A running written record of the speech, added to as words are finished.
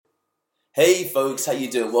Hey folks, how you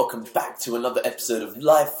doing? Welcome back to another episode of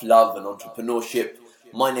Life, Love and Entrepreneurship.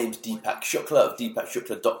 My name's Deepak Shukla of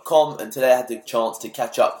deepakshukla.com, and today I had the chance to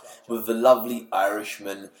catch up with the lovely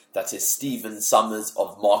Irishman that is Stephen Summers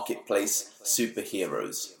of Marketplace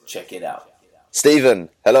Superheroes. Check it out. Stephen,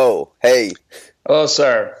 hello. Hey. Hello,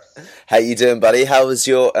 sir. How you doing, buddy? How was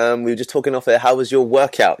your, we were just talking off air, how was your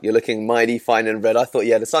workout? You're looking mighty fine and red. I thought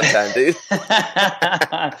you had a suntan, dude.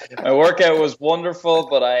 My workout was wonderful,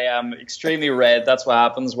 but I am extremely red. That's what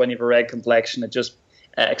happens when you have a red complexion. It just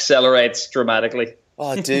accelerates dramatically.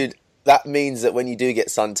 Oh, dude, that means that when you do get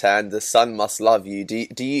suntan, the sun must love you. Do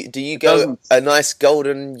you go a nice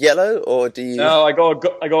golden yellow, or do you? No, I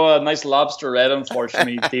go a nice lobster red,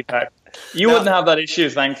 unfortunately, Deepak. You wouldn't have that issue,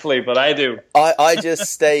 thankfully, but I do. I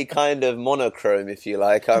just stay kind of monochrome, if you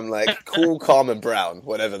like. I'm like cool, calm, and brown,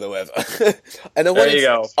 whatever the weather. And I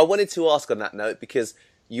wanted to ask on that note, because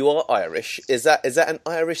you are Irish. Is that an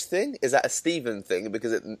Irish thing? Is that a Stephen thing?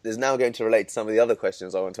 Because it is now going to relate to some of the other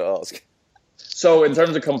questions I want to ask. So in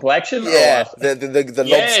terms of complexion? Yeah, the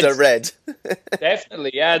lobster red.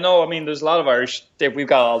 Definitely, yeah. No, I mean, there's a lot of Irish. We've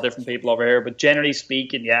got all different people over here, but generally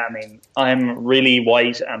speaking, yeah, I mean, I'm really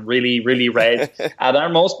white and really, really red.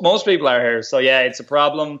 And most people are here. So yeah, it's a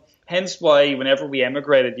problem. Hence why whenever we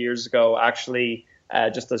emigrated years ago, actually,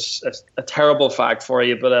 just a terrible fact for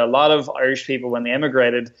you, but a lot of Irish people, when they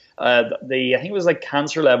emigrated, I think it was like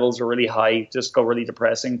cancer levels were really high, just got really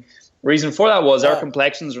depressing. Reason for that was our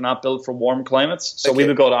complexions are not built for warm climates. So we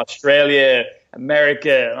would go to Australia,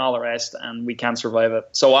 America, and all the rest, and we can't survive it.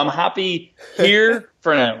 So I'm happy here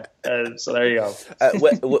for now. So there you go.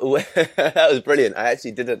 That was brilliant. I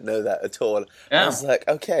actually didn't know that at all. Yeah. I was like,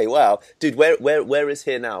 okay, wow. Dude, where is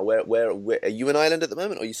here now? Where are you in Ireland at the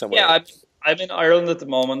moment, or are you somewhere else? I'm in Ireland at the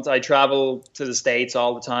moment. I travel to the States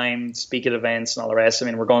all the time, speak at events and all the rest. I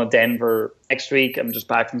mean, we're going to Denver next week. I'm just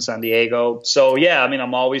back from San Diego. So, yeah, I mean,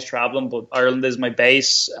 I'm always traveling, but Ireland is my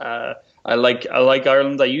base. I like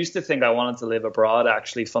Ireland. I used to think I wanted to live abroad,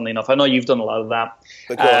 actually, funnily enough. I know you've done a lot of that.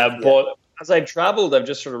 But as I've traveled, I've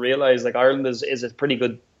just sort of realized, like, Ireland is a pretty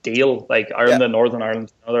good deal. Like Ireland and Northern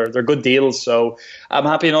Ireland, they're good deals. So I'm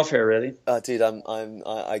happy enough here, really. Dude,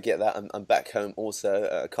 I get that. I'm back home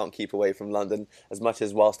also. I can't keep away from London as much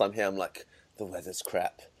as whilst I'm here. I'm like, the weather's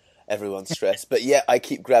crap. Everyone's stressed, but yeah, I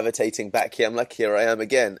keep gravitating back here. I'm like, here I am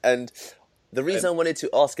again. And the reason I wanted to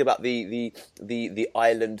ask about the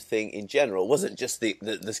island thing in general wasn't just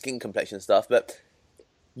the skin complexion stuff, but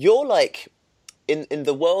you're like, in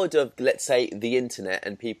the world of, let's say, the internet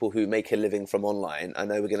and people who make a living from online, I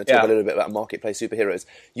know we're going to talk a little bit about Marketplace Superheroes.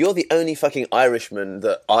 You're the only fucking Irishman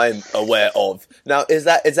that I'm aware of. Now, is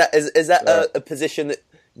that a position that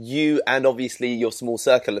you and obviously your small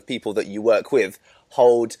circle of people that you work with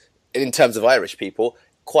hold in terms of Irish people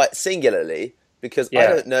quite singularly? Because I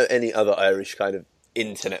don't know any other Irish kind of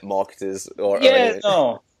internet marketers or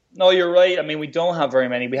anything. No, you're right. I mean, we don't have very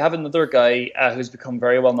many. We have another guy who's become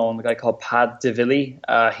very well known, a guy called Pat Divilly.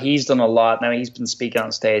 He's done a lot. Now, he's been speaking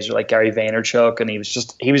on stage with like Gary Vaynerchuk, and he was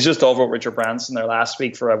just over with Richard Branson there last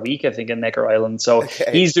week for a week, I think, in Necker Island. So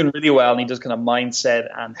he's doing really well, and he does kind of mindset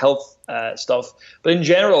and health stuff. But in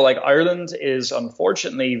general, like Ireland is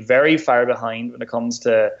unfortunately very far behind when it comes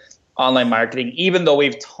to online marketing, even though we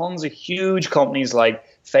have tons of huge companies like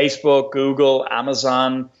Facebook, Google,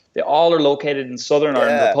 Amazon. They all are located in Southern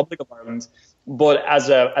Ireland, the Republic of Ireland. But as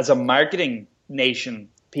a marketing nation,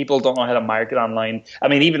 people don't know how to market online. I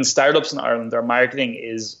mean, even startups in Ireland, their marketing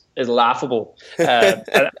is laughable. I'm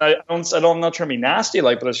not trying to be nasty,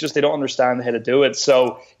 but it's just they don't understand how to do it.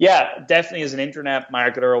 So yeah, definitely as an internet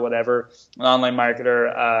marketer or whatever, an online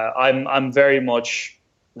marketer, I'm very much.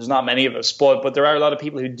 There's not many of us, but there are a lot of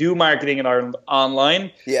people who do marketing in Ireland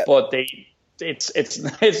online. Yeah. But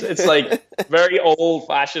it's like very old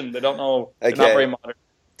fashioned. They don't know. They're not very modern.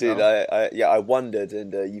 Dude, I wondered,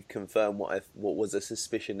 and you've confirmed what was a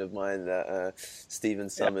suspicion of mine, that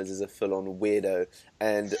Stephen Summers is a full-on weirdo.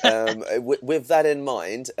 And with that in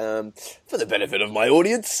mind, for the benefit of my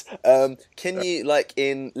audience, can you, like,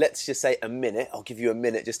 in, let's just say a minute, I'll give you a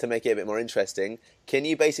minute just to make it a bit more interesting, can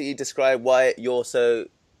you basically describe why you're so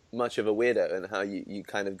much of a weirdo and how you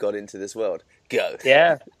kind of got into this world? Go.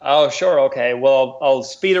 Yeah. Oh, sure. Okay. Well, I'll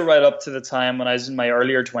speed it right up to the time when I was in my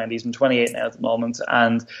earlier 20s. I'm 28 now at the moment.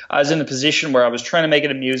 And I was in a position where I was trying to make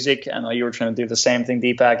it in music. I know you were trying to do the same thing,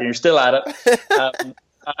 Deepak, and you're still at it.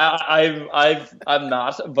 I'm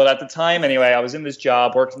not, but at the time anyway, I was in this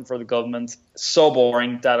job working for the government, so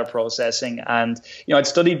boring, data processing, and I'd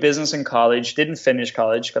studied business in college, didn't finish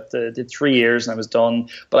college, did 3 years and I was done,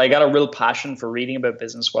 but I got a real passion for reading about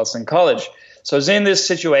business whilst in college. So I was in this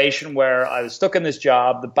situation where I was stuck in this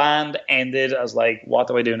job, the band ended, I was like, what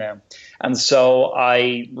do I do now? And so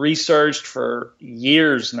I researched for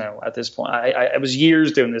years now at this point. I was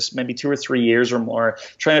years doing this, maybe 2 or 3 years or more,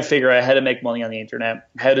 trying to figure out how to make money on the internet,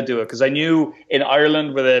 how to do it. Because I knew in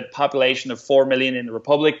Ireland, with a population of 4 million in the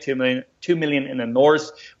Republic, 2 million in the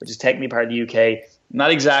North, which is technically part of the UK,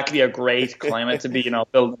 not exactly a great climate to be,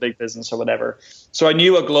 building a big business or whatever. So I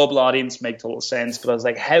knew a global audience made total sense, but I was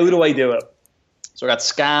like, how do I do it? So I got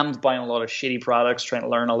scammed buying a lot of shitty products, trying to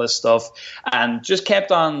learn all this stuff, and just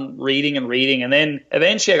kept on reading and reading. And then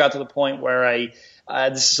eventually I got to the point where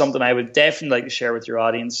this is something I would definitely like to share with your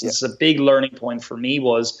audience. This is a big learning point for me,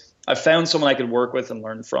 was I found someone I could work with and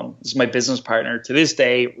learn from. This is my business partner to this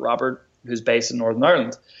day, Robert, who's based in Northern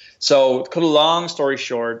Ireland. So to cut a long story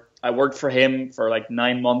short, I worked for him for like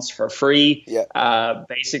 9 months for free,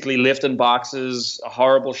 basically lifting boxes,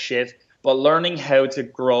 horrible shit, but learning how to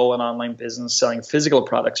grow an online business selling physical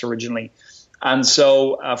products originally. And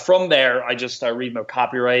so from there, I just started reading about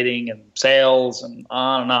copywriting and sales and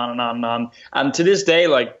on and on and on and on. And to this day,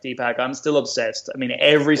 like Deepak, I'm still obsessed. I mean,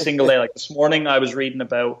 every single day, like this morning, I was reading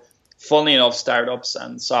about, funnily enough, startups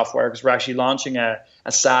and software, because we're actually launching a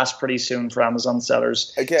SaaS pretty soon for Amazon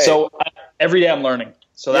sellers. Okay. So every day I'm learning.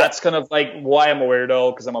 So that's kind of like why I'm a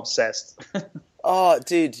weirdo, because I'm obsessed. Oh,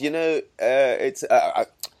 dude, it's...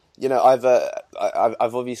 I've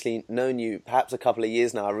obviously known you perhaps a couple of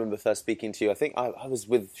years now. I remember first speaking to you. I think I was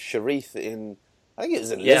with Sharif I think it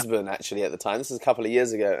was in Lisbon actually at the time. This is a couple of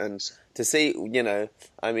years ago, and to see,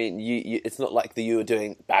 I mean, you it's not like you were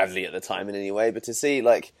doing badly at the time in any way, but to see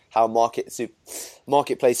like how marketplace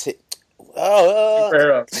hit.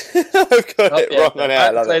 Superheroes. I've got it wrong on air. I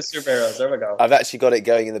love it. Superheroes. There we go. I've actually got it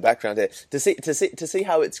going in the background here. To see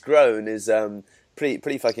how it's grown is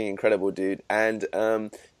pretty fucking incredible, dude. And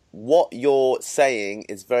what you're saying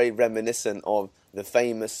is very reminiscent of the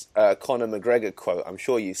famous Conor McGregor quote. I'm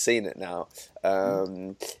sure you've seen it now.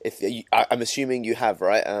 I'm assuming you have,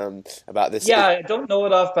 right? About this. Yeah, I don't know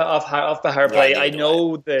it off by heart, but I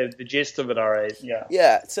know the gist of it. All right. Yeah.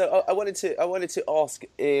 Yeah. So I wanted to ask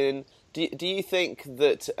do you think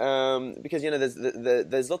that because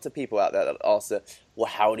there's lots of people out there that ask well,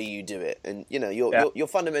 how do you do it? And you're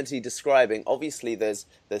fundamentally describing, obviously there's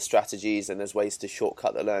strategies and there's ways to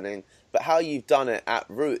shortcut the learning, but how you've done it at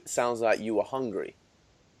root sounds like you were hungry.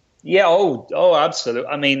 Yeah. Oh, absolutely.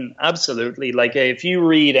 I mean, absolutely. Like if you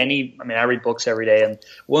read I read books every day, and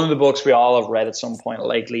one of the books we all have read at some point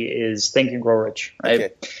lately is Think and Grow Rich, right?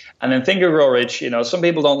 Okay. And then Think and Grow Rich, some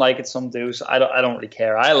people don't like it, some do. So I don't really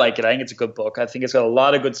care. I like it. I think it's a good book. I think it's got a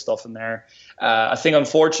lot of good stuff in there. I think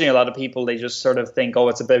unfortunately a lot of people, they just sort of think,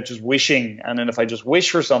 it's about just wishing, and then if I just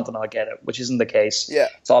wish for something, I'll get it, which isn't the case. Yeah.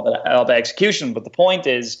 It's all about execution. But the point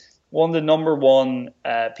is, the number one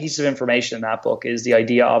piece of information in that book is the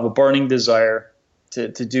idea of a burning desire to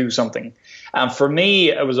do something. And for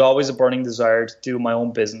me, it was always a burning desire to do my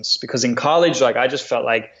own business, because in college, I just felt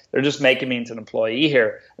like they're just making me into an employee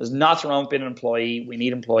here. There's nothing wrong with being an employee. We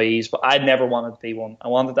need employees, but I never wanted to be one. I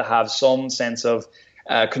wanted to have some sense of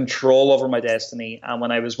control over my destiny. And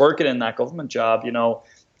when I was working in that government job,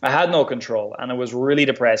 I had no control, and it was really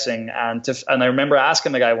depressing. And I remember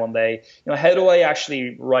asking the guy one day, how do I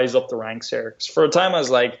actually rise up the ranks here? 'Cause for a time I was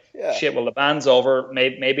like, shit, well, the band's over.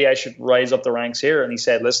 Maybe I should rise up the ranks here. And he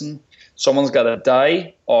said, listen, someone's got to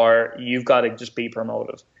die, or you've got to just be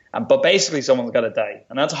promoted. But basically someone's got to die.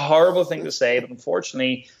 And that's a horrible thing to say, but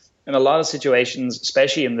unfortunately, in a lot of situations,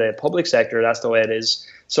 especially in the public sector, that's the way it is.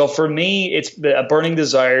 So for me, it's a burning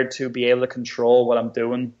desire to be able to control what I'm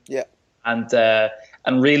doing. Yeah.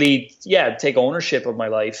 And really, take ownership of my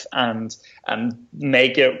life and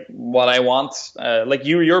make it what I want. Like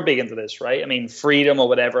you're big into this, right? I mean, freedom or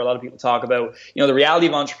whatever. A lot of people talk about. The reality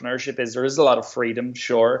of entrepreneurship is there is a lot of freedom,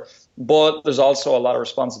 sure, but there's also a lot of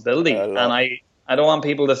responsibility. And I don't want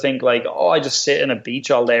people to think like, I just sit in a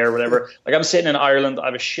beach all day or whatever. Like I'm sitting in Ireland. I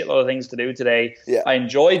have a shitload of things to do today. Yeah. I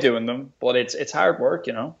enjoy doing them, but it's hard work,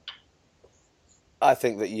 I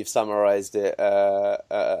think that you've summarized it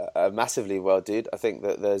massively well, dude. I think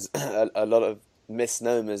that there's a lot of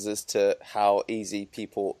misnomers as to how easy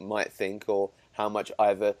people might think, or how much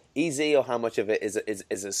either easy or how much of it is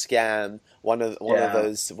a scam. One of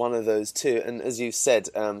those two. And as you said,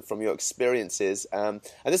 from your experiences, and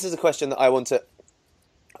this is a question that I want to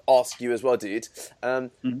ask you as well, dude.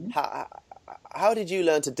 How did you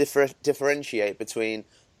learn to differentiate between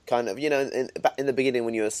kind of, in the beginning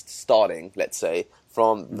when you were starting, let's say,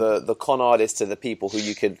 from the con artists to the people who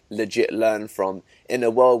you could legit learn from, in a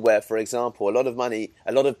world where, for example, a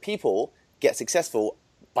lot of people get successful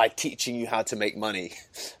by teaching you how to make money.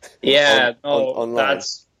 Yeah, online.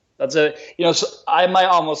 That's a, so I might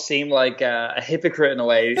almost seem like a hypocrite in a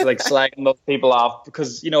way, like slagging those people off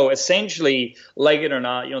because, essentially, like it or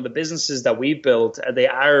not, the businesses that we built, they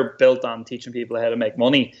are built on teaching people how to make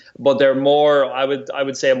money, but they're more, I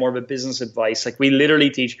would say more of a business advice. Like we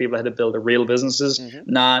literally teach people how to build real businesses,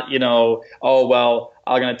 not, oh, well,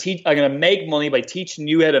 I'm going to make money by teaching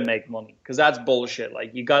you how to make money, because that's bullshit.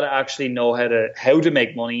 Like you got to actually know how to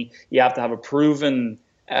make money. You have to have a proven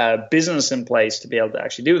business in place to be able to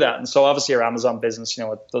actually do that. And so obviously our Amazon business,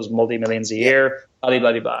 it does multi-millions a year, blah,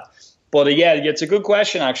 blah, blah, blah. But yeah, it's a good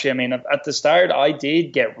question, actually. I mean, at the start, I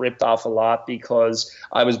did get ripped off a lot because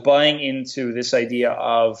I was buying into this idea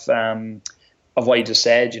of what you just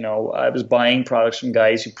said. I was buying products from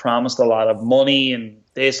guys who promised a lot of money and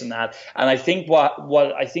this and that. And I think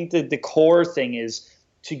what I think that the core thing is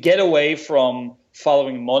to get away from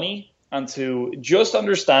following money and to just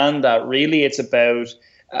understand that really it's about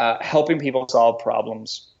helping people solve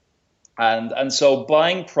problems. And so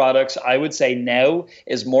buying products, I would say now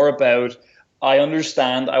is more about, I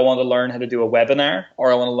understand I want to learn how to do a webinar,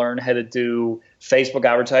 or I want to learn how to do Facebook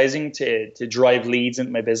advertising to drive leads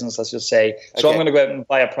into my business, let's just say. So I'm going to go out and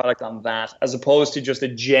buy a product on that, as opposed to just a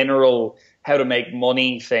general how to make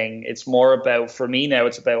money thing. It's more about, for me now,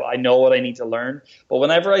 it's about, I know what I need to learn. But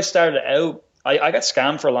whenever I started out, I got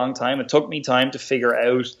scammed for a long time. It took me time to figure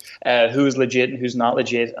out who's legit and who's not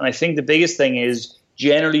legit. And I think the biggest thing is,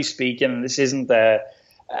 generally speaking, and this isn't a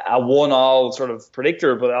one-all sort of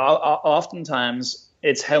predictor, but oftentimes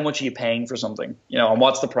it's how much are you paying for something, and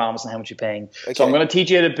what's the promise and how much you're paying. Okay. So I'm going to teach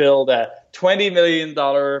you to build a $20 million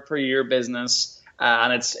per year business,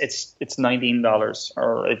 and it's $19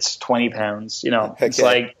 or it's £20. Okay. It's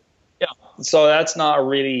like, so that's not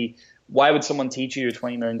really. Why would someone teach you a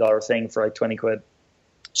 $20 million thing for like 20 quid?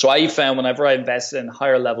 So I found whenever I invested in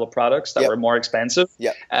higher level products that were more expensive,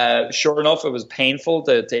 sure enough, it was painful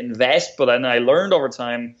to invest. But then I learned over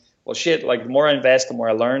time, well, shit, like the more I invest, the more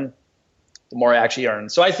I learn, the more I actually earn.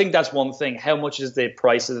 So I think that's one thing. How much is the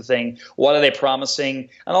price of the thing? What are they promising?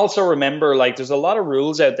 And also remember, like there's a lot of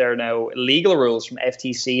rules out there now, legal rules from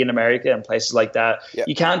FTC in America and places like that. Yep.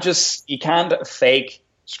 You can't fake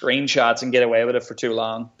screenshots and get away with it for too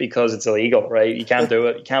long because it's illegal, right? You can't do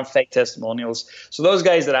it. You can't fake testimonials. So those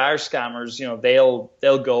guys that are scammers,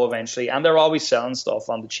 they'll go eventually, and they're always selling stuff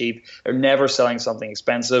on the cheap. They're never selling something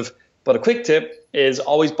expensive. But a quick tip is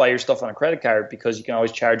always buy your stuff on a credit card, because you can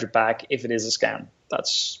always charge it back if it is a scam.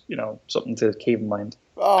 That's something to keep in mind.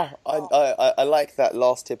 Oh, I like that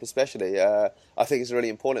last tip especially. I think it's a really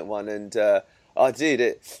important one, and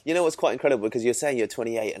dude, what's quite incredible, because you're saying you're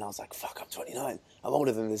 28, and I was like, fuck, I'm 29. I'm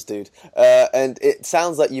older than this dude. And it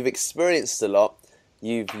sounds like you've experienced a lot.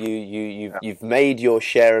 You've made your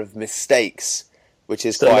share of mistakes, which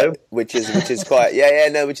is quite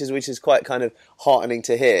kind of heartening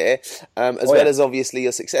to hear, as well as obviously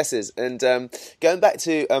your successes. And going back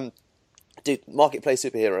to marketplace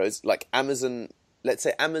superheroes like Amazon, let's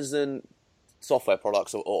say Amazon software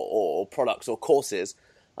products or products or courses.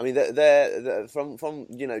 I mean, they're from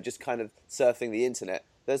just kind of surfing the internet.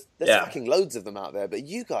 There's fucking loads of them out there, but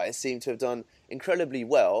you guys seem to have done incredibly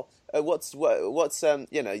well. What's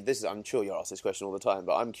this is, I'm sure you're asked this question all the time,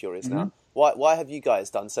 but I'm curious now. Why have you guys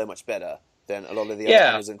done so much better than a lot of the other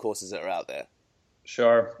Amazon courses that are out there?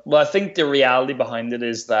 Sure. Well, I think the reality behind it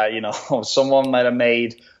is that, someone might have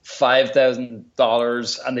made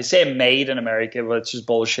 $5,000, and they say made in America, but it's just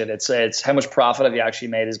bullshit. It's how much profit have you actually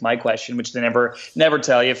made is my question, which they never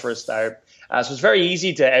tell you for a start. So it's very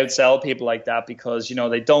easy to outsell people like that because,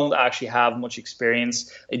 they don't actually have much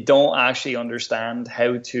experience. They don't actually understand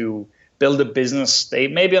how to build a business. They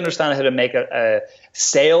maybe understand how to make a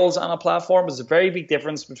sales on a platform. There's a very big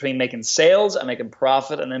difference between making sales and making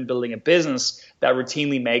profit and then building a business that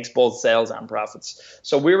routinely makes both sales and profits.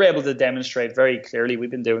 So we were able to demonstrate very clearly.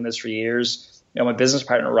 We've been doing this for years. My business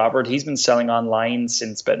partner, Robert, he's been selling online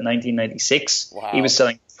since about 1996. Wow. He was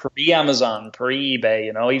selling pre-Amazon, pre-eBay,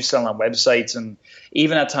 he was selling on websites, and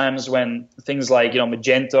even at times when things like,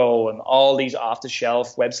 Magento and all these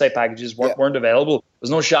off-the-shelf website packages weren't available. There was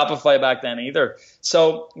no Shopify back then either.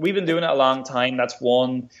 So we've been doing it a long time. That's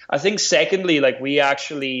one. I think secondly, like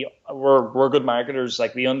we're good marketers.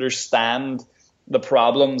 Like we understand the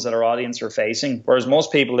problems that our audience are facing. Whereas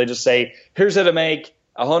most people, they just say, here's how to make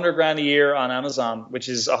 100 grand a year on Amazon, which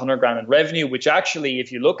is 100 grand in revenue, which actually,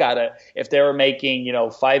 if you look at it, if they were making,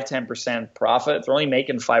 5-10% profit, they're only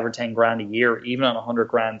making 5 or 10 grand a year, even on 100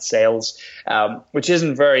 grand sales, which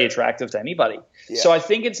isn't very attractive to anybody. Yeah. So I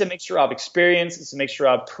think it's a mixture of experience. It's a mixture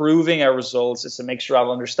of proving our results. It's a mixture of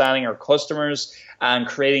understanding our customers and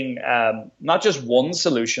creating not just one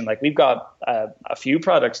solution. Like we've got a few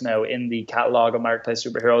products now in the catalog of Marketplace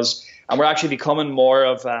Superheroes, and we're actually becoming more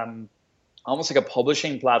of almost like a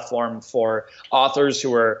publishing platform for authors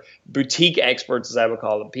who are boutique experts, as I would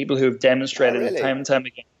call them, people who've demonstrated it time and time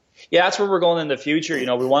again. Yeah, that's where we're going in the future.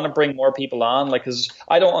 We want to bring more people on, like, because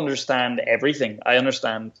I don't understand everything. I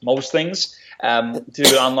understand most things to do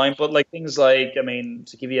it online, but like things like,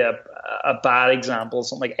 to give you a bad example,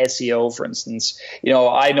 something like SEO, for instance.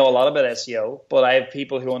 I know a lot about SEO, but I have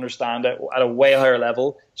people who understand it at a way higher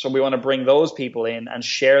level. So we want to bring those people in and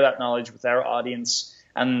share that knowledge with our audience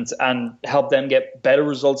and help them get better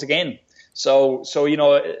results again. So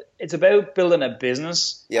it's about building a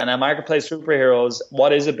business. And a Marketplace Superheroes,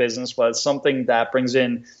 what is a business? Well, it's something that brings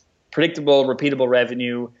in predictable, repeatable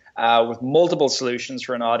revenue with multiple solutions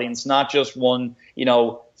for an audience, not just one,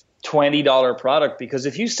 $20 product. Because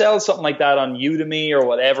if you sell something like that on Udemy or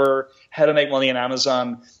whatever, how to make money on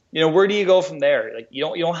Amazon, where do you go from there? Like you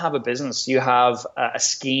don't have a business. You have a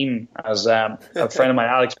scheme, as a friend of mine,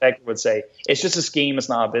 Alex Becker, would say. It's just a scheme. It's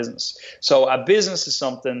not a business. So a business is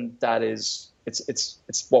something that is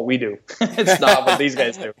it's what we do. It's not what these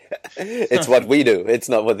guys do. It's what we do. It's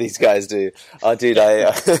not what these guys do. Oh, dude,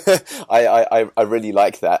 I really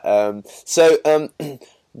like that.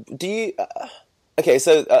 Do you? Okay,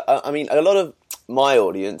 so a lot of my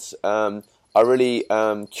audience are really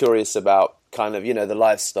curious about kind of the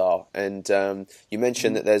lifestyle, and you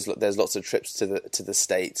mentioned that there's lots of trips to the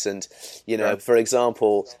States, and for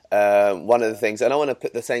example, one of the things, and I want to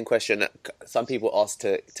put the same question that some people ask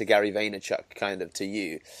to Gary Vaynerchuk, kind of to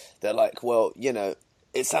you. They're like, well,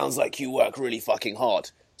 it sounds like you work really fucking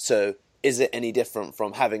hard, so is it any different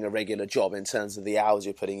from having a regular job in terms of the hours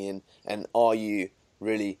you're putting in, and are you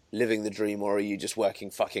really living the dream, or are you just working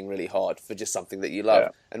fucking really hard for just something that you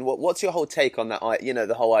love? And what's your whole take on that?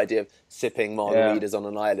 The whole idea of sipping margaritas on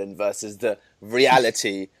an island versus the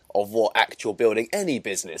reality of what actual building any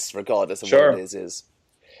business, regardless of what it is.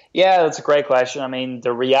 Yeah, that's a great question.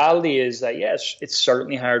 The reality is that, yes, it's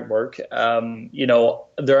certainly hard work.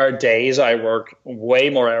 There are days I work way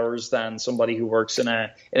more hours than somebody who works in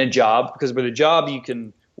a job, because with a job you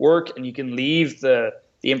can work and you can leave the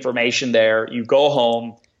information there. You go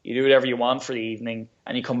home, you do whatever you want for the evening,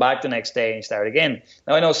 and you come back the next day and you start again.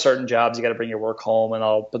 Now, I know certain jobs you got to bring your work home and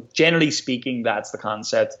all, but generally speaking, that's the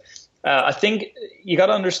concept. I think you got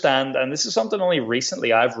to understand, and this is something only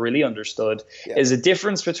recently I've really understood, is the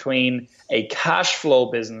difference between a cash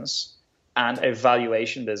flow business and a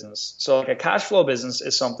valuation business. So like a cash flow business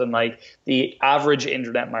is something like the average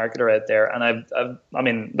internet marketer out there. And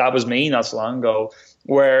that was me not so long ago,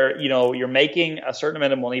 where, you're making a certain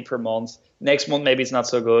amount of money per month. Next month, maybe it's not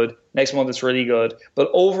so good. Next month, it's really good. But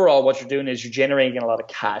overall, what you're doing is you're generating a lot of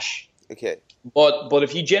cash. Okay. But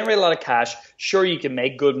if you generate a lot of cash, sure, you can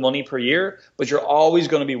make good money per year, but you're always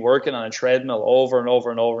going to be working on a treadmill over and over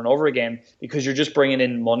and over and over again, because you're just bringing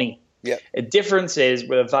in money. Yeah. A difference is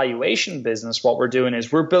with a valuation business, what we're doing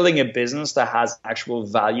is we're building a business that has actual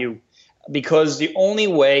value, because the only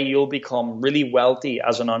way you'll become really wealthy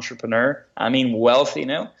as an entrepreneur, wealthy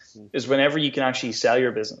now, is whenever you can actually sell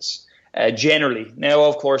your business. Generally. Now,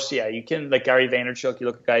 of course, you can, like Gary Vaynerchuk, you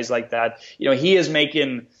look at guys like that, he isn't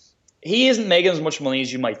making as much money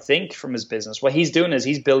as you might think from his business. What he's doing is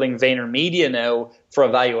he's building VaynerMedia now for a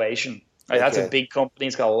valuation. Right? That's a big company.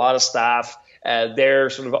 It's got a lot of staff. They're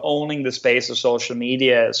sort of owning the space of social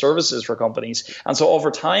media services for companies. And so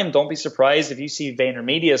over time, don't be surprised if you see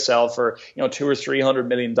VaynerMedia sell for, $200 or $300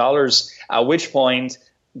 million, at which point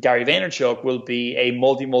Gary Vaynerchuk will be a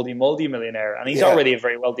multi-millionaire. And he's already a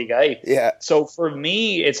very wealthy guy. Yeah. So for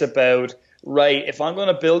me, it's about, right, if I'm going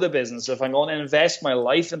to build a business, if I'm going to invest my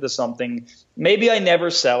life into something, maybe I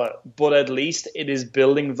never sell it, but at least it is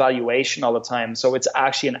building valuation all the time. So it's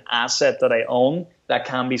actually an asset that I own that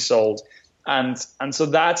can be sold. And so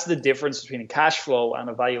that's the difference between a cash flow and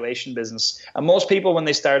a valuation business. And most people, when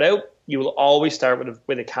they start out, you will always start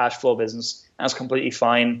with a cash flow business. And that's completely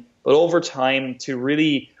fine. But over time, to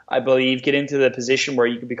really, I believe, get into the position where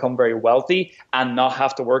you can become very wealthy and not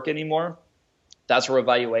have to work anymore, that's where a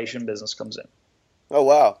valuation business comes in. Oh,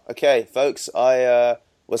 wow. Okay, folks, we're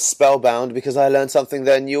was spellbound because I learned something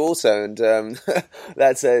there new also, and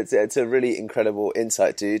it's a really incredible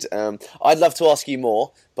insight, dude. I'd love to ask you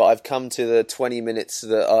more, but I've come to the 20 minutes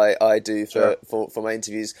that I do for my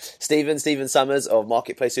interviews. Stephen Summers of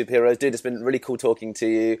Marketplace Superheroes, dude, it's been really cool talking to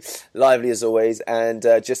you, lively as always, and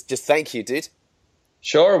just thank you, dude.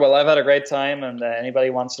 Sure. Well, I've had a great time, and anybody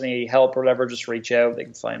wants any help or whatever, just reach out. They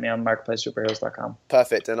can find me on marketplacesuperheroes.com.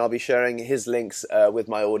 Perfect, and I'll be sharing his links with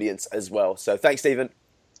my audience as well. So thanks, Stephen.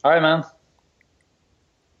 All right, man.